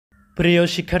প্রিয়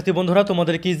শিক্ষার্থী বন্ধুরা,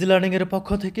 তোমাদেরকে ইজি লার্নিংয়ের পক্ষ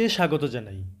থেকে স্বাগত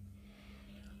জানাই।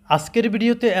 আজকের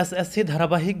ভিডিওতে এসএসসি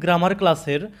ধারাবাহিক গ্রামার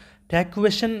ক্লাসের ট্যাগ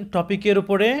কোয়েশ্চেন টপিকের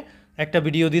উপরে একটা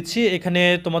ভিডিও দিচ্ছি। এখানে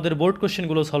তোমাদের বোর্ড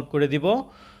কোয়েশ্চেনগুলো সলভ করে দিব।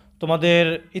 তোমাদের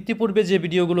ইতিপূর্বে যে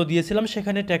ভিডিওগুলো দিয়েছিলাম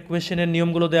সেখানে ট্যাগ কোয়েশ্চেনের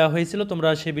নিয়মগুলো দেওয়া হয়েছিল। তোমরা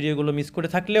সেই ভিডিওগুলো মিস করে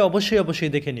থাকলে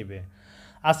অবশ্যই দেখে নিবে।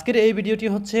 আজকের এই ভিডিওটি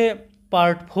হচ্ছে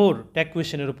পার্ট 4 ট্যাগ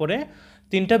কোয়েশ্চেনের উপরে।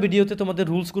 3টা ভিডিওতে তোমাদের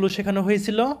রুলসগুলো শেখানো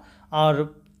হয়েছিল, আর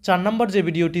 4 নম্বর যে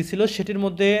ভিডিওটি ছিল সেটির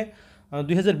মধ্যে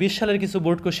 2020 সালের কিছু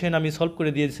বোর্ড কোশ্চেন আমি সলভ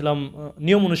করে দিয়েছিলাম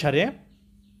নিয়ম অনুসারে।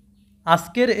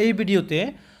 আজকের এই ভিডিওতে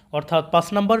অর্থাৎ 5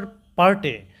 নম্বর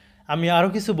পার্টে আমি আরও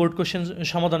কিছু বোর্ড কোশ্চেন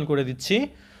সমাধান করে দিচ্ছি।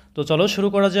 তো চলো শুরু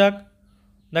করা যাক।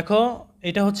 দেখো,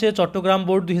 এটা হচ্ছে চট্টগ্রাম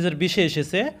বোর্ড 2020-এ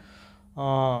এসেছে।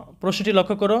 প্রশ্নটি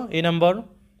লক্ষ্য করো, এই number,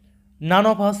 none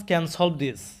of us can solve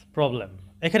this problem.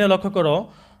 এখানে লক্ষ্য করো,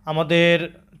 আমাদের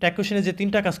ট্যাগ কোশ্চেনে যে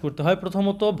 3টা কাজ করতে হয়।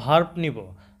 প্রথমত ভার্ব নিব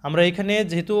আমরা, এখানে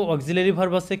যেহেতু অক্সিলারি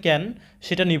ভার্ব আছে ক্যান,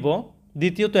 সেটা নিব।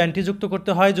 দ্বিতীয়ত অ্যান্টিযুক্ত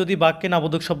করতে হয় যদি বাক্যে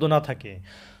নাবোধক শব্দ না থাকে।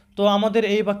 তো আমাদের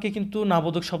এই বাক্যে কিন্তু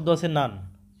নাবোধক শব্দ আছে নান,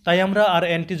 তাই আমরা আর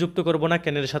অ্যান্টিযুক্ত করব না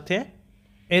ক্যানের সাথে।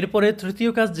 এরপরে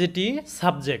তৃতীয় কাজ যেটি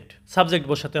সাবজেক্ট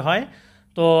বসাতে হয়।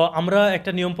 তো আমরা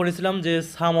একটা নিয়ম পড়েছিলাম যে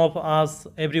সাম of us,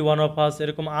 every one of us,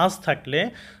 এরকম আস থাকলে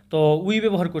তো উই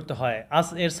ব্যবহার করতে হয়। আস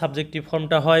এর সাবজেক্টিভ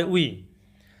ফর্মটা হয় উই,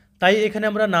 তাই এখানে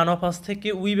আমরা নান অফ আস থেকে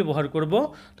উই ব্যবহার করব।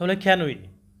 তাহলে ক্যান উই,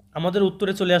 আমাদের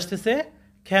উত্তরে চলে আসতেছে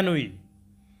ক্যান উই।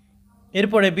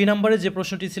 এরপরে বি নাম্বারে যে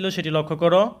প্রশ্নটি ছিল সেটি লক্ষ্য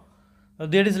করো,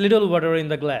 there is little water in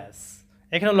the glass.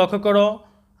 এখানে লক্ষ্য করো,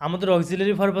 আমাদের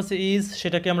অক্সিলারি ভার্ব আছে ইজ,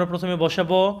 সেটাকে আমরা প্রথমে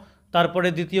বসাবো, তারপরে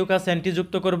দ্বিতীয় কাজ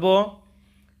অ্যান্টিযুক্ত করব।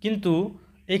 কিন্তু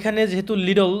এখানে যেহেতু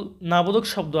লিটল নাবোধক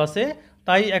শব্দ আছে,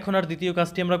 তাই এখন আর দ্বিতীয়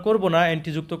কাজটি আমরা করব না,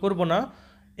 অ্যান্টিযুক্ত করব না।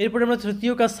 এরপরে আমরা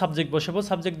তৃতীয় কাজ সাবজেক্ট বসাবো।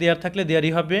 সাবজেক্ট দেয়ার থাকলে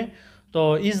দেয়ারই হবে। তো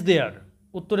ইজ দেয়ার,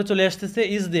 উত্তরে চলে আসতেছে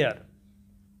ইজ দেয়ার।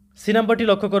 সি নাম্বারটি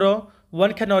লক্ষ্য করো,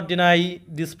 one can not deny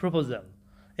this proposal.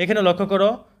 এখানে লক্ষ্য করো,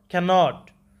 ক্যান নট,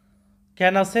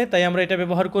 ক্যান আছে তাই আমরা এটা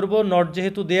ব্যবহার করব। নট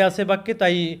যেহেতু দেয়া আছে বাক্যে,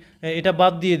 তাই এটা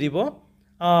বাদ দিয়ে দিব।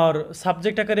 আর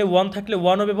সাবজেক্ট আকারে ওয়ান থাকলে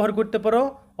ওয়ানও ব্যবহার করতে পারো,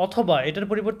 অথবা এটার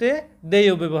পরিবর্তে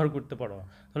দেইও ব্যবহার করতে পারো।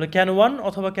 তাহলে ক্যান ওয়ান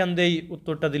অথবা ক্যান দেই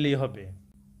উত্তরটা দিলেই হবে।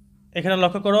 এখানে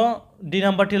লক্ষ্য করো, ডি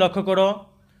নাম্বারটি লক্ষ্য করো,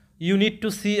 you need to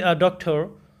C a doctor.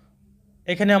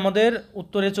 এখানে আমাদের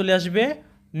উত্তরে চলে আসবে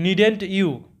নিডেন্ট ইউ।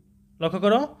 লক্ষ্য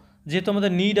করো, যেহেতু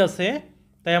আমাদের নিড আছে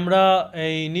তাই আমরা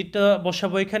এই নিডটা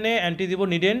বসাবো, এখানে অ্যান্টি দিব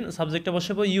নিডেন্ট, সাবজেক্টটা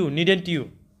বসাবো ইউ, নিডেন্ট ইউ।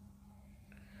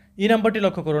 ই নাম্বারটি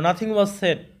লক্ষ্য করো, নাথিং ওয়াজ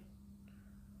সেড।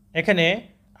 এখানে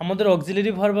আমাদের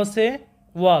অক্সিলারি ভার্ব আছে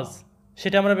ওয়াজ,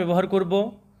 সেটা আমরা ব্যবহার করব।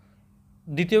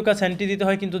 দ্বিতীয় কাজ অ্যান্টি দিতে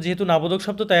হয়, কিন্তু যেহেতু নাবোধক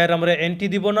শব্দ তাই আর আমরা অ্যান্টি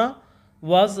দিব না।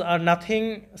 ওয়াজ আর নাথিং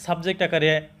সাবজেক্ট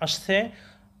আকারে আসছে।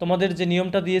 তোমাদের যে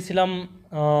নিয়মটা দিয়েছিলাম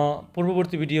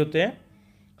পূর্ববর্তী ভিডিওতে,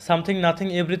 সামথিং, নাথিং,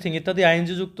 এভরিথিং ইত্যাদি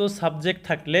আইএনজিযুক্ত সাবজেক্ট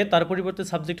থাকলে তার পরিবর্তে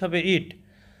সাবজেক্ট হবে ইট।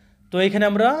 তো এখানে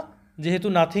আমরা যেহেতু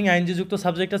নাথিং আইএনজিযুক্ত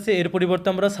সাবজেক্ট আছে, এর পরিবর্তে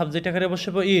আমরা সাবজেক্ট আকারে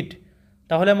বসাবো ইট।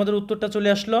 তাহলে আমাদের উত্তরটা চলে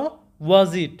আসলো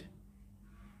ওয়াজ ইট।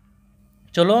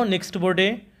 চলো নেক্সট বোর্ডে,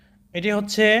 এটি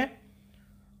হচ্ছে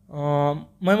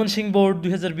ময়মনসিংহ বোর্ড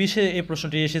 2020-এ এই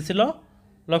প্রশ্নটি এসেছিল।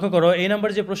 লক্ষ্য করো, এই নাম্বার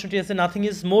যে প্রশ্নটি আছে, nothing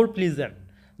is more pleasant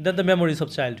than the memories of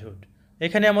childhood.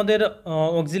 এখানে আমাদের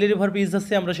অক্সিলারি ভার্ব ইজ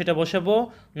আছে, আমরা সেটা বসাবো।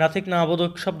 নাথিং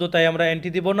নাবোধক শব্দ, তাই আমরা অ্যান্টি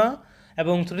দিব না।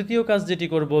 এবং তৃতীয় কাজ যেটি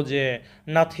করব, যে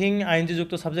নাথিং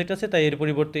আইএনজিযুক্ত সাবজেক্ট আছে তাই এর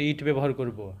পরিবর্তে ইট ব্যবহার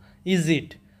করব, ইজ ইট।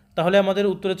 তাহলে আমাদের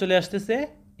উত্তরে চলে আসতেছে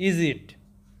ইজ ইট।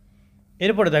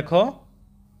 এরপরে দেখো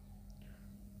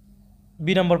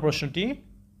বি নম্বর প্রশ্নটি,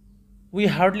 we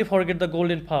hardly forget the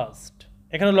golden past.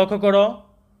 এখানে লক্ষ্য করো,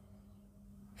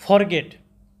 ফরগেট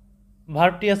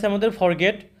ভার্বটি আছে আমাদের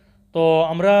ফরগেট। তো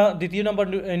আমরা দ্বিতীয় নম্বর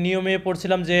নিয়মে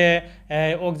পড়ছিলাম যে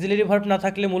অক্সিলারি ভার্ব না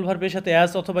থাকলে মূল ভার্বের সাথে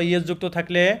অ্যাজ অথবা ইয়েস যুক্ত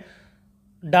থাকলে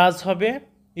ডাজ হবে,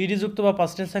 ইডি যুক্ত বা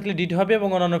পাস্ট টেন্স থাকলে ডিড হবে, এবং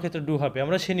অন্যান্য ক্ষেত্রে ডু হবে।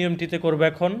 আমরা সেই নিয়মটিতে করব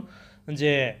এখন,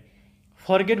 যে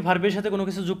ফরগেট ভার্বের সাথে কোনো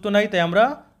কিছু যুক্ত নাই তাই আমরা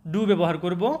ডু ব্যবহার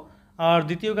করব। আর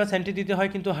দ্বিতীয় কাজ অ্যান্টি দিতে হয়,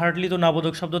 কিন্তু হার্ডলি তো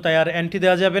নাবোধক শব্দ তাই আর অ্যান্টি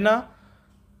দেওয়া যাবে না।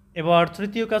 এবার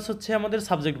তৃতীয় কাজ হচ্ছে আমাদের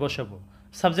সাবজেক্ট বসাবো।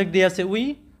 সাবজেক্ট দিয়ে আছে উই,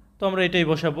 তো আমরা এটাই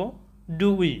বসাবো, ডু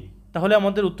উই। তাহলে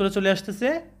আমাদের উত্তরে চলে আসতেছে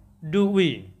ডু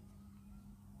উই।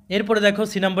 এরপরে দেখো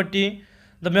সি নাম্বারটি,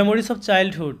 the memories of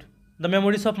childhood, the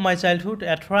memories of my childhood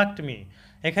attract me.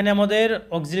 এখানে আমাদের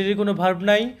অক্সিলারি কোনো ভার্ব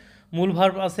নাই, মূল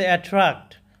ভার্ব আছে অ্যাট্রাক্ট,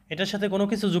 এটার সাথে কোনো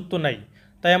কিছু যুক্ত নাই,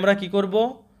 তাই আমরা কি করব,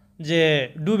 যে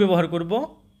ডু ব্যবহার করব,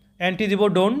 অ্যান্টি দিব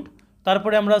ডোন্ট।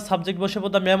 তারপরে আমরা সাবজেক্ট বসাবো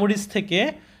দ্য মেমোরিজ থেকে।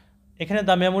 এখানে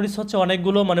দ্য মেমোরিজ হচ্ছে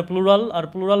অনেকগুলো, মানে প্লুরাল, আর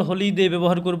প্লুরাল হলেই দে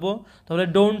ব্যবহার করব, তাহলে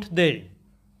ডোন্ট দে।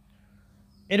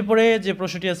 এরপরে যে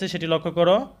প্রশ্নটি আছে সেটি লক্ষ্য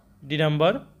করো, D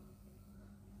number,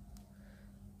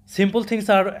 simple things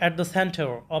are at the centre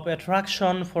of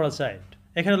attraction for a child.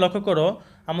 এখানে লক্ষ্য করো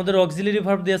আমাদের অক্সিলারি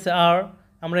ভার্ব দিয়েছে আর,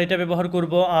 আমরা এটা ব্যবহার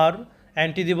করব আর,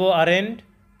 অ্যান্টি দিব আরেন্ট,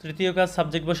 তৃতীয় কাজ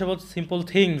সাবজেক্ট বসাবো সিম্পল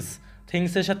থিংস,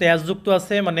 থিংসের সাথে অ্যাজ যুক্ত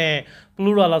আছে মানে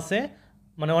প্লুরাল আছে,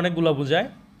 মানে অনেকগুলো বোঝায়।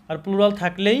 আর প্লুরাল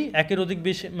থাকলেই একের অধিক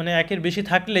বেশি মানে একের বেশি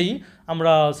থাকলেই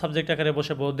আমরা সাবজেক্ট আকারে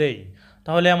বসাবো দেই।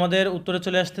 তাহলে আমাদের উত্তরে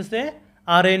চলে আসতেছে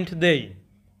আরেন্ট দেই।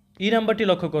 ই নাম্বারটি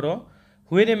লক্ষ্য করো,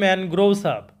 when a man gross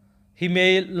up he May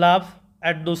love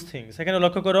at those things. এখানে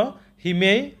লক্ষ্য করো হি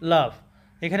মে লাভ,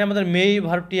 এখানে আমাদের মেই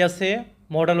ভার্বটি আছে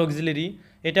মডাল অক্সিলারি,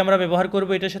 এটা আমরা ব্যবহার করব,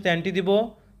 এটার সাথে অ্যান্টি দিব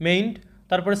মেইন্ট,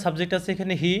 তারপরে সাবজেক্ট আছে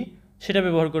এখানে হি, সেটা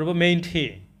ব্যবহার করব মেইন্ট হি।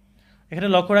 এখানে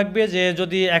লক্ষ্য রাখবে যে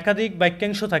যদি একাধিক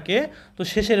বাক্যাংশ থাকে তো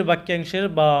শেষের বাক্যাংশের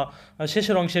বা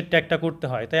শেষের অংশের ট্যাগটা করতে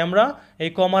হয়, তাই আমরা এই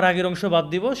কমার আগের অংশ বাদ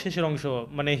দিব, শেষের অংশ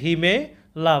মানে হি মে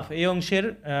লাভ এই অংশের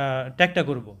ট্যাগটা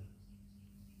করব।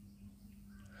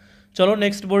 চলো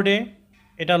নেক্সট বোর্ডে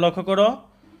এটা লক্ষ্য করো,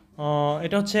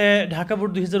 এটা হচ্ছে ঢাকা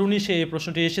বোর্ড 2019-এ এই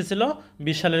প্রশ্নটি এসেছিল,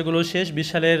 20 সালেরগুলো শেষ, 20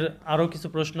 সালের আরও কিছু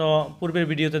প্রশ্ন পূর্বের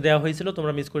ভিডিওতে দেওয়া হয়েছিল,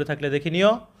 তোমরা মিস করে থাকলে দেখে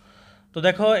নিও। তো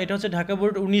দেখো এটা হচ্ছে ঢাকা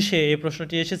বোর্ড 19-এ এই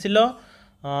প্রশ্নটি এসেছিল,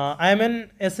 I am N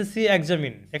SSC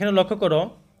examine. এখানে লক্ষ্য করো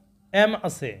এম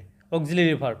আছে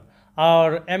অক্সিলারি ভার্ব, আর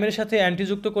এম এর সাথে অ্যান্টি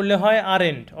যুক্ত করলে হয়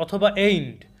আরেন্ট অথবা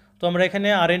এইন্ট, তো আমরা এখানে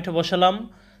আরেন্ট বসালাম,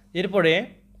 এরপরে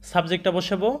সাবজেক্টটা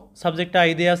বসাবো, সাবজেক্টটা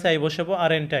আই দিয়ে আছে আই বসাবো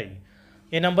আরেন্ট আই,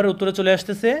 এ নাম্বারের উত্তরে চলে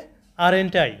আসতেছে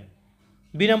আরেন্ট আই।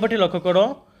 বি নাম্বারটি লক্ষ্য করো,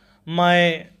 মাই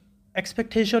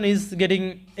expectation is getting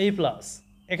a plus.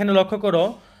 এখানে লক্ষ্য করো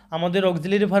আমাদের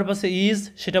অক্সিলারি ভার্ব আছে ইজ,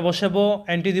 সেটা বসাবো,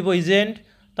 অ্যান্টি দিব ইজেন্ট,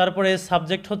 তারপরে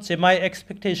সাবজেক্ট হচ্ছে মাই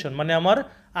এক্সপেকটেশন মানে আমার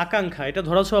আকাঙ্ক্ষা, এটা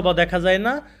ধরাছোঁয়া বা দেখা যায়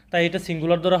না তাই এটা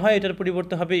সিঙ্গুলার ধরা হয়, এটার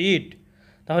পরিবর্তে হবে ইট,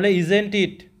 তাহলে ইজেন্ট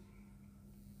ইট।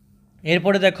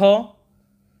 এরপরে দেখো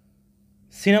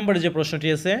সি নাম্বারে যে প্রশ্নটি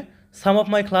আছে, সাম of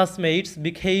my classmates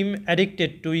became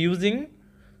addicted to using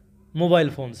mobile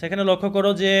phones. এখানে লক্ষ্য করো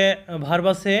যে ভার্ব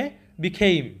আছে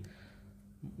বিকেম,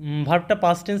 ভার্বটা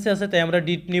পাস্ট টেন্সে আছে তাই আমরা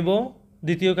ডিড নিব,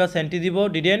 দ্বিতীয় কাজ অ্যান্টি দিব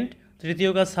ডিডেন্ট,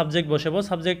 তৃতীয় কাজ সাবজেক্ট বসাবো,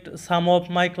 subject some of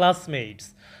my classmates,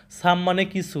 সাম মানে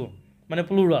কিছু মানে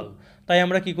প্লুরাল, তাই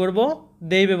আমরা কি করব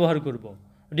দেই ব্যবহার করব,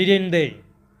 ডিডেন্ট দেই।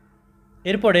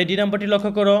 এরপরে ডি নাম্বারটি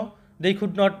লক্ষ্য করো, they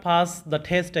could not pass the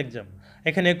test exam.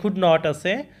 এখানে কুড নট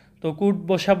আছে তো কুড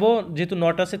বসাবো, যেহেতু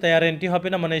নট আছে তাই আর এন্টি হবে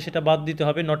না, মানে সেটা বাদ দিতে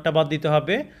হবে, নটটা বাদ দিতে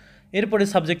হবে। এরপরে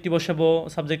সাবজেক্টটি বসাবো,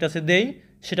 সাবজেক্ট আছে দেই,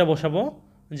 সেটা বসাবো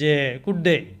যে কুড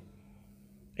দে।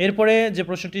 এরপরে যে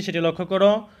প্রশ্নটি সেটি লক্ষ্য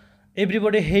করো,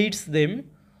 everybody হেইটস them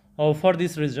for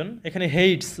this reason. এখানে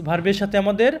হেইটস ভার্বের সাথে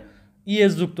আমাদের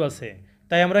ইএস যুক্ত আছে,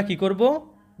 তাই আমরা কি করব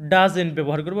ডাজেন্ট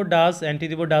ব্যবহার করব, ডাজ অ্যান্টি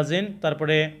দিব ডাজেন্ট,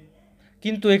 তারপরে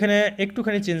কিন্তু এখানে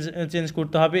একটুখানি চেঞ্জ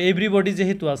করতে হবে, এভরিবডি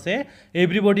যেহেতু আছে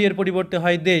এভরিবডি এর পরিবর্তে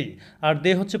হয় দেই, আর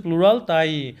দে হচ্ছে প্লুরাল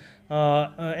তাই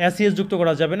এসইএস যুক্ত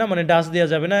করা যাবে না, মানে ডাস দেওয়া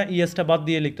যাবে না, ইএসটা বাদ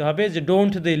দিয়ে লিখতে হবে, যে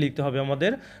ডোন্ট দে লিখতে হবে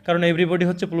আমাদের, কারণ এভরিবডি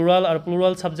হচ্ছে প্লুরাল আর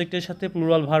প্লুরাল সাবজেক্টের সাথে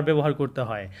প্লুরাল ভার্ব ব্যবহার করতে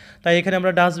হয়, তাই এখানে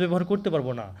আমরা ডাস ব্যবহার করতে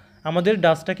পারবো না, আমাদের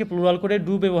ডাসটাকে প্লুরাল করে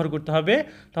ডু ব্যবহার করতে হবে,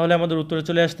 তাহলে আমাদের উত্তরে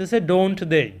চলে আসতেছে ডোন্ট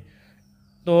দে।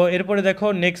 তো এরপরে দেখো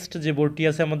নেক্সট যে বোর্ডটি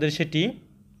আছে আমাদের সেটি,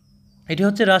 এটি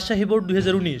হচ্ছে রাজশাহী বোর্ড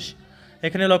 2019।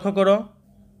 এখানে লক্ষ্য করো,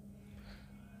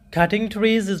 cutting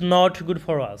trees is not good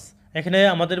for us. এখানে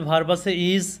আমাদের ভার্ব আছে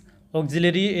ইজ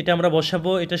অক্সিলারি, এটা আমরা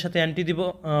বসাবো, এটার সাথে অ্যান্টি দিব,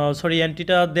 সরি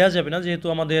অ্যান্টিটা দেওয়া যাবে না যেহেতু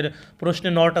আমাদের প্রশ্নে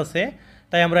নট আছে,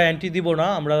 তাই আমরা অ্যান্টি দিব না,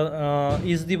 আমরা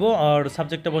ইজ দিব আর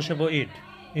সাবজেক্টটা বসাবো ইট,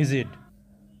 ইজ ইট।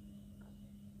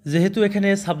 যেহেতু এখানে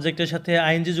সাবজেক্টের সাথে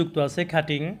আইএনজি যুক্ত আছে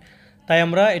কাটিং, তাই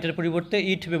আমরা এটার পরিবর্তে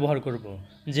ইট ব্যবহার করব,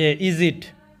 যে ইজ ইট,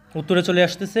 উত্তরে চলে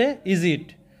আসতেছে ইজ ইট।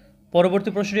 পরবর্তী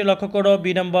প্রশ্নটি লক্ষ্য করো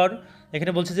বি নাম্বার,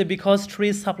 এখানে বলছে যে because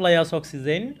trees supply us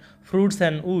oxygen fruits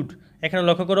and would. এখানে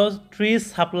লক্ষ্য করো ট্রিজ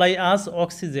সাপ্লাই আস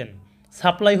অক্সিজেন,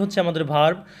 সাপ্লাই হচ্ছে আমাদের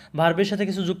ভার্ব, ভার্বের সাথে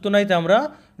কিছু যুক্ত নাই তাই আমরা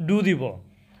ডু দিব,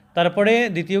 তারপরে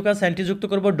দ্বিতীয় কাজ অ্যান্টি যুক্ত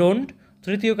করব ডোন্ট,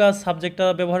 তৃতীয় কাজ সাবজেক্টটা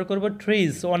ব্যবহার করব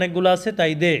ট্রিজ, অনেকগুলো আছে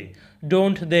তাই দে,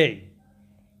 ডোন্ট দে।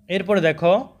 এরপরে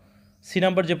দেখো সি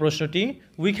নাম্বার যে প্রশ্নটি,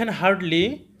 we can hardly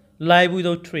live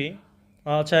without tree.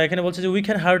 আচ্ছা এখানে বলছে যে we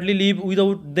can hardly live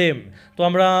without them, তো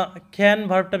আমরা ক্যান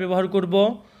ভার্বটা ব্যবহার করব,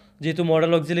 যেহেতু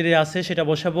মডাল অক্সিলারি আছে সেটা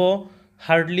বসাবো,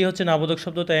 হার্ডলি হচ্ছে নাবোধক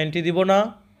শব্দ তাই অ্যান্টি দিব না,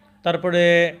 তারপরে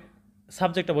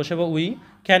সাবজেক্টটা বসাবো উই,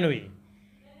 ক্যান উই।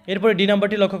 এরপরে ডি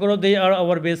নাম্বারটি লক্ষ্য করো, দে আর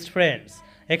আওয়ার বেস্ট ফ্রেন্ডস।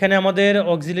 এখানে আমাদের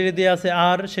অক্সিলারি দিয়ে আছে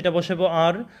আর, সেটা বসাবো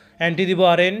আর, অ্যান্টি দিব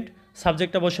আরেন্ট,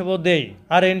 সাবজেক্টটা বসাবো দেই,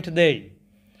 আরেন্ট দেই।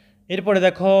 এরপরে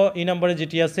দেখো এই নাম্বারে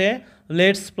যেটি আছে,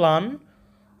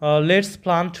 let's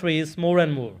plan trees more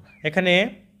and more. এখানে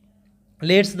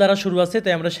লেটস দ্বারা শুরু আছে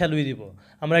তাই আমরা শ্যালুই দিব,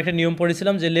 আমরা একটা নিয়ম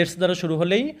পড়েছিলাম যে লেটস দ্বারা শুরু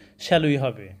হলেই শ্যালুই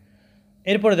হবে।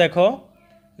 এরপরে দেখো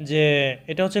যে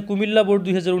এটা হচ্ছে কুমিল্লা বোর্ড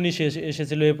 2019-এ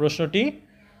এসেছিল এই প্রশ্নটি।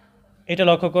 এটা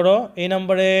লক্ষ্য করো, এই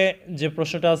নম্বরে যে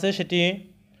প্রশ্নটা আছে সেটি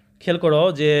খেয়াল করো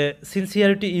যে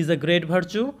sincerity is a great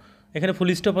virtue, এখানে ফুল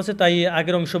স্টপ আছে তাই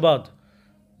আগের অংশ বাদ,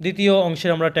 দ্বিতীয়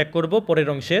অংশের আমরা ট্যাগ করব পরের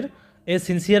অংশের। এ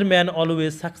sincere man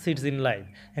always succeeds in life,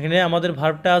 এখানে আমাদের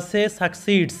ভার্বটা আছে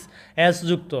সাকসিডস অ্যাস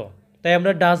যুক্ত, তাই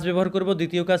আমরা ডাজ ব্যবহার করব,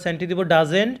 দ্বিতীয় কাজ অ্যান্টি দিব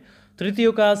ডাজেন্ট,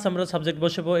 তৃতীয় কাজ আমরা সাবজেক্ট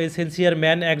বসাবো এ সিনসিয়ার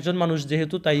ম্যান, একজন মানুষ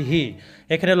যেহেতু তাই হি।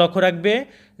 এখানে লক্ষ্য রাখবে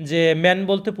যে ম্যান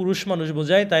বলতে পুরুষ মানুষ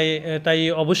বোঝায়, তাই তাই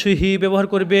অবশ্যই হি ব্যবহার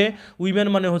করবে, উইমেন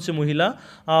মানে হচ্ছে মহিলা।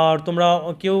 আর তোমরা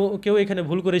কেউ কেউ এখানে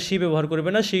ভুল করে সি ব্যবহার করবে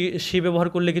না, সি ব্যবহার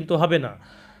করলে কিন্তু হবে না,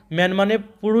 ম্যান মানে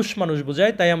পুরুষ মানুষ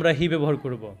বোঝায়, তাই আমরা হি ব্যবহার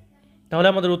করব। তাহলে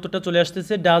আমাদের উত্তরটা চলে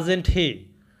আসতেছে ডাজেন্ট হি,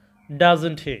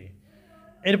 ডাজেন্ট হি।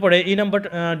 এরপরে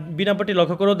বি নাম্বারটি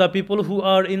লক্ষ্য করো, the people who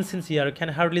R ইনসিনসিয়ার can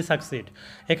hardly succeed,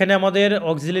 এখানে আমাদের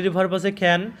অক্সিলারি ভার্ব আছে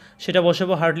ক্যান, সেটা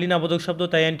বসাবো, হার্ডলি নাবোধক শব্দ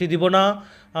তাই অ্যান্টি দিব না।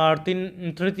 আর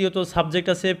তৃতীয়ত সাবজেক্ট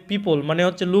আছে পিপল মানে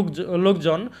হচ্ছে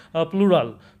লোকজন, প্লুরাল,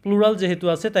 প্লুরাল যেহেতু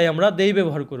আছে তাই আমরা দেই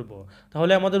ব্যবহার করব।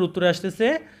 তাহলে আমাদের উত্তরে আসতেছে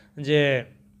যে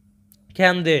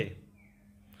ক্যান দে,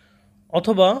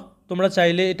 অথবা তোমরা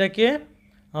চাইলে এটাকে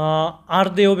আর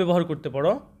দেও ব্যবহার করতে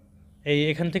পারো,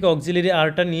 এখান থেকে অক্সিলারি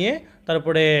আরটা নিয়ে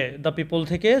তারপরে দ্য পিপল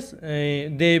থেকে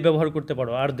দে ব্যবহার করতে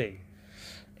পারো, আর দে।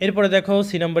 এরপরে দেখো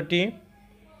সি নাম্বারটি,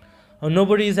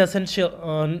 nobody is essential,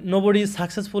 nobody is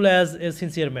successful as a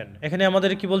sincere man, এখানে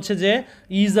আমাদের কি বলছে যে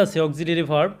ইজ আছে অক্সিলারি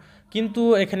ভার্ব, কিন্তু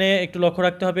এখানে একটু লক্ষ্য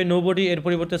রাখতে হবে নোবডি এর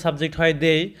পরিবর্তে সাবজেক্ট হয়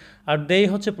দেই, আর দেই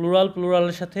হচ্ছে প্লুরাল,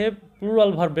 প্লুরালের সাথে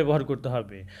প্লুরাল ভার্ব ব্যবহার করতে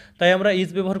হবে, তাই আমরা ইজ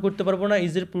ব্যবহার করতে পারবো না,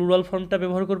 ইজের প্লুরাল ফর্মটা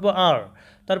ব্যবহার করব আর,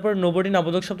 তারপর নোবডি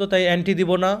নাবোধক শব্দ তাই অ্যান্টি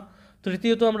দিব না।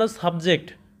 তৃতীয়ত আমরা সাবজেক্ট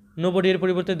নোবডি এর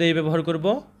পরিবর্তে দেই ব্যবহার করব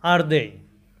আর দেই।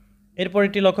 এরপর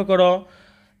এটি লক্ষ্য করো,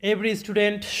 every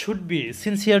student should be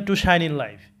sincere to shine in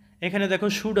life, এখানে দেখো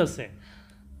শুড আছে,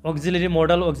 অক্সিলারি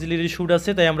মডাল অক্সিলারি শুড আছে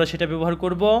তাই আমরা সেটা ব্যবহার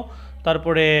করব,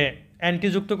 তারপরে অ্যান্টি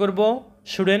যুক্ত করব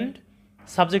স্টুডেন্ট,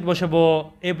 সাবজেক্ট বসাবো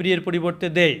এভরি এর পরিবর্তে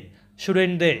দেই,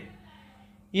 স্টুডেন্ট দে।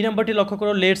 ই নাম্বারটি লক্ষ্য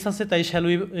করো, লেটস আছে তাই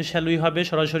শ্যালুই হবে,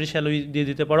 সরাসরি শ্যালুই দিয়ে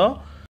দিতে পারো।